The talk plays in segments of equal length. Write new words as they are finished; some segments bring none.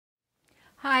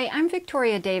Hi, I'm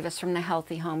Victoria Davis from the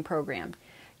Healthy Home Program.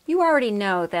 You already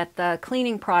know that the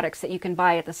cleaning products that you can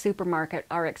buy at the supermarket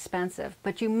are expensive,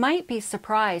 but you might be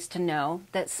surprised to know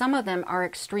that some of them are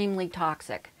extremely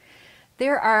toxic.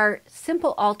 There are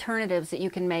simple alternatives that you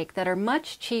can make that are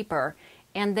much cheaper,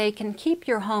 and they can keep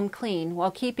your home clean while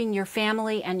keeping your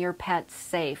family and your pets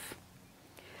safe.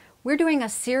 We're doing a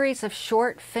series of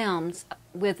short films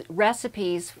with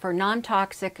recipes for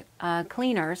non-toxic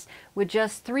cleaners with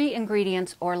just 3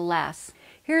 ingredients or less.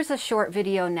 Here's a short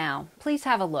video now. Please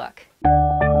have a look.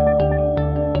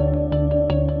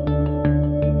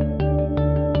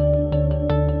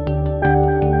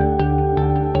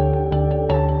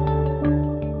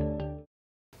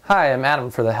 Hi, I'm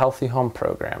Adam for the Healthy Home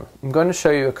Program. I'm going to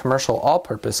show you a commercial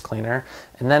all-purpose cleaner,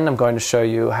 and then I'm going to show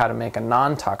you how to make a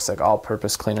non-toxic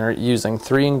all-purpose cleaner using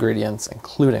 3 ingredients,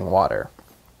 including water.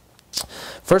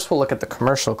 First, we'll look at the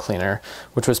commercial cleaner,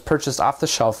 which was purchased off the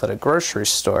shelf at a grocery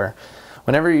store.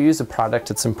 Whenever you use a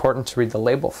product, it's important to read the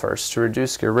label first to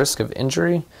reduce your risk of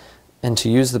injury and to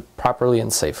use it properly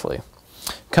and safely.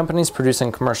 Companies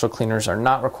producing commercial cleaners are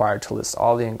not required to list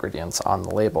all the ingredients on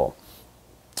the label,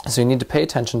 so you need to pay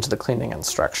attention to the cleaning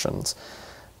instructions.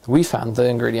 We found the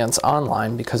ingredients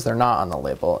online because they're not on the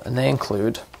label, and they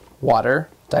include water,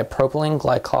 dipropylene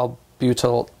glycol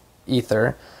butyl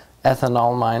ether,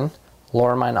 ethanolamine,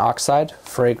 loramine oxide,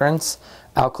 fragrance,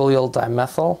 alkyl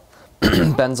dimethyl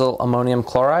benzyl ammonium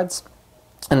chlorides,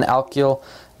 and alkyl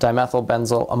dimethyl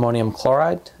benzyl ammonium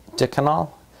chloride,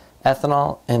 dicanol,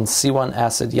 ethanol, and C1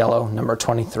 acid yellow number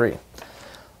 23.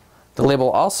 The label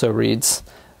also reads,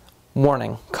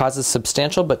 warning, causes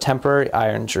substantial but temporary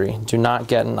eye injury. Do not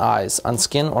get in eyes, on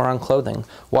skin, or on clothing.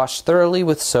 Wash thoroughly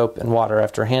with soap and water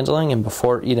after handling and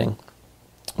before eating,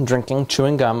 drinking,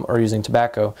 chewing gum, or using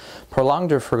tobacco.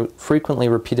 Prolonged or frequently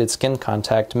repeated skin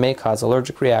contact may cause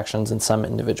allergic reactions in some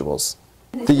individuals.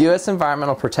 The U.S.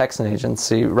 Environmental Protection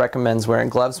Agency recommends wearing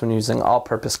gloves when using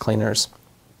all-purpose cleaners,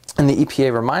 and the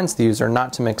EPA reminds the user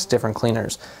not to mix different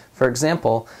cleaners. For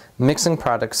example, mixing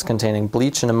products containing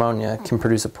bleach and ammonia can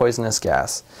produce a poisonous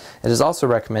gas. It is also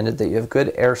recommended that you have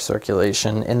good air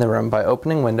circulation in the room by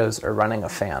opening windows or running a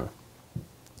fan.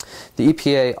 The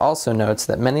EPA also notes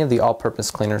that many of the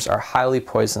all-purpose cleaners are highly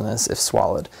poisonous if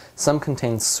swallowed. Some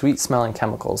contain sweet-smelling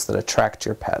chemicals that attract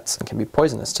your pets and can be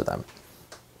poisonous to them.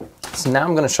 So now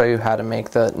I'm going to show you how to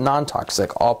make the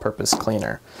non-toxic all-purpose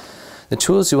cleaner. The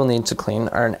tools you will need to clean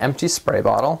are an empty spray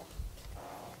bottle,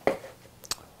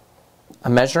 a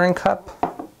measuring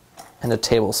cup, and a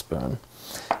tablespoon.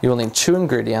 You will need 2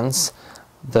 ingredients: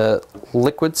 the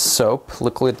liquid soap,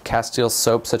 liquid Castile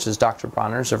soap such as Dr.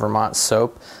 Bronner's or Vermont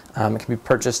soap. It can be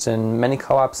purchased in many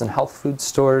co-ops and health food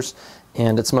stores,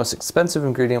 and it's the most expensive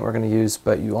ingredient we're going to use,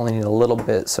 but you only need a little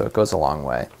bit, so it goes a long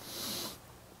way.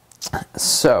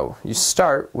 So you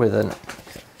start with a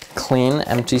clean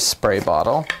empty spray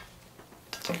bottle,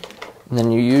 and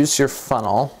then you use your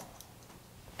funnel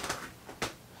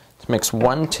to mix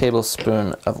 1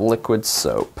 tablespoon of liquid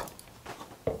soap.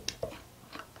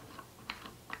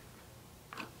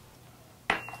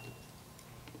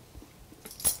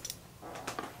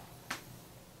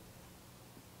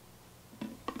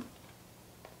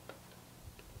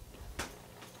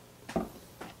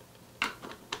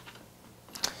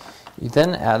 You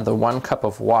then add the 1 cup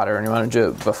of water, and you want to do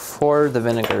it before the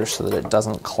vinegar so that it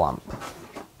doesn't clump.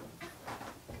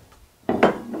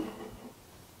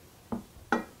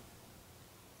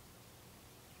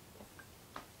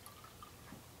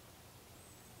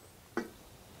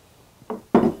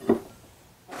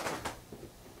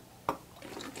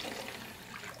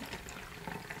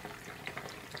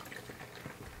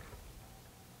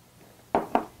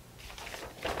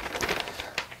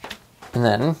 And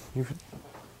then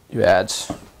you add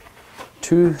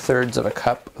 2/3 of a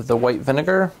cup of the white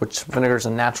vinegar, which vinegar is a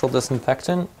natural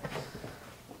disinfectant.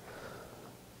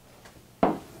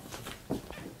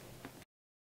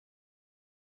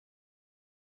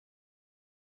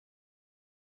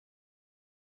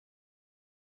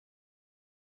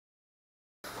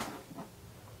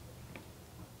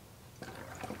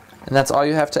 And that's all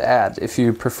you have to add. If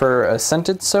you prefer a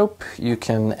scented soap, you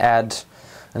can add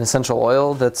an essential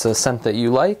oil that's a scent that you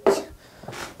like,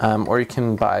 or you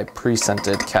can buy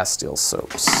pre-scented Castile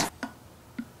soaps.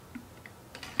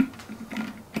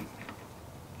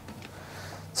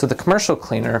 So the commercial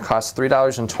cleaner costs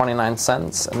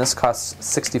 $3.29, and this costs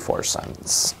 64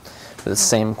 cents for the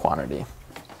same quantity.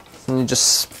 And you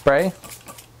just spray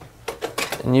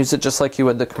and use it just like you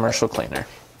would the commercial cleaner.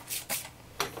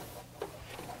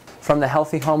 From the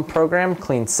Healthy Home Program,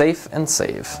 clean safe and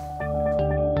save.